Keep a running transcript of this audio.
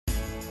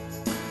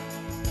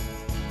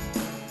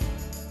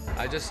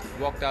I just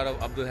walked out of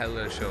Abdul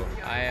Haldar's show.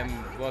 I am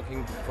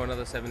working for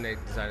another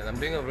 7-8 designers. I'm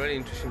doing a very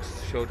interesting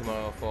show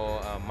tomorrow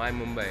for My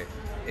Mumbai.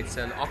 It's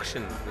an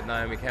auction with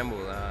Naomi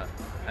Campbell,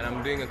 and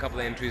I'm doing a couple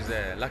of entries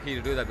there. Lucky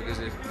to do that because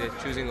they're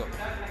choosing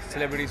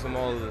celebrities from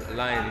all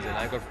lines, and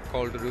I got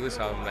called to do this.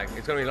 So I'm like,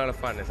 it's going to be a lot of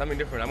fun. It's something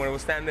different. I'm going to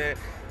stand there.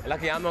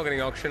 Lucky I'm not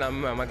getting auctioned.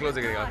 My clothes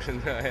are getting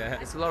auctioned.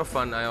 Yeah. It's a lot of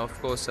fun. I of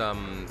course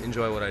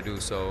enjoy what I do,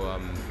 so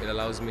it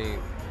allows me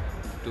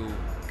to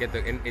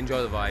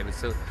enjoy the vibe.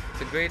 It's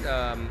a great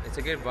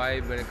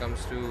vibe when it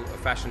comes to a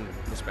fashion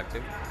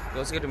perspective. You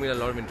also get to meet a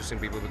lot of interesting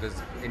people because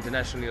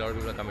internationally a lot of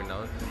people are coming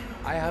down.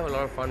 I have a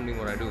lot of fun doing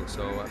what I do.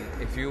 So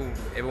if you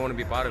ever want to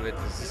be part of it,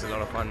 this is a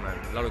lot of fun, man.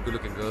 A lot of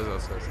good-looking girls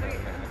also.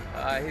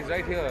 So, he's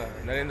right here,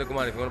 Narendra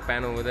Kumar. If you want to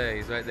pan over there,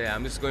 he's right there.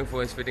 I'm just going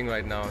for his fitting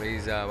right now.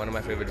 He's one of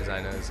my favorite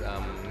designers.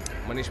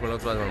 Manish Malhotra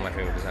is one of my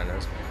favorite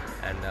designers.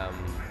 And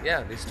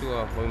yeah, these two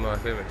are one of my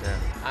favorites. Yeah.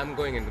 I'm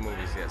going into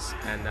movies, yes,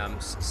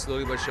 and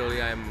slowly but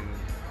surely I'm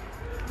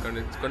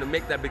going to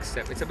make that big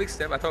step. It's a big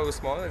step. I thought it was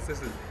small.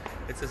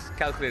 It's a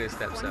calculated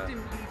step. So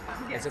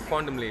it's a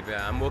quantum leap.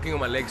 Yeah, I'm working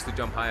on my legs to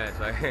jump higher.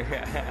 So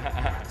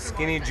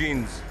skinny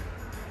jeans.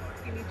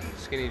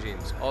 Skinny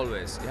jeans,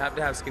 always. You have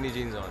to have skinny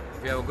jeans on.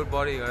 If you have a good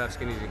body, you gotta have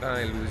skinny jeans. You can't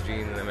have loose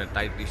jeans and then a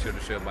tight t-shirt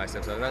to show your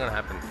biceps. That's not gonna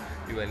happen.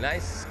 You wear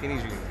nice skinny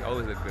jeans, you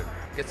always look good.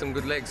 Get some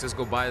good legs, just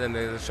go buy them.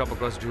 There's a shop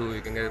across Juhu,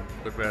 you can get a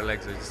good pair of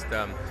legs. So just,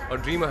 or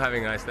dream of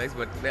having nice legs,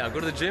 but yeah, go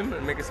to the gym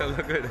and make yourself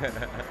look good.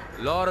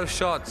 Lot of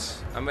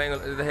shots. I'm wearing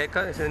the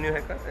haircut, is it a new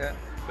haircut? Yeah.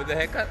 With the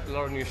haircut, a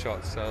lot of new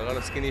shots. So a lot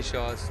of skinny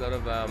shots, a lot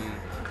of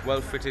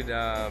well-fitted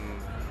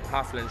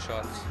half-length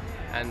shots.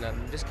 And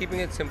just keeping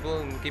it simple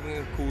and keeping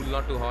it cool,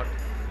 not too hot.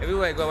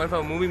 Everywhere I go, I went for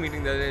a movie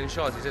meeting the other day in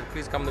shorts. He said,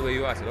 please come the way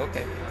you are. I said,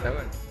 okay, that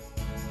went.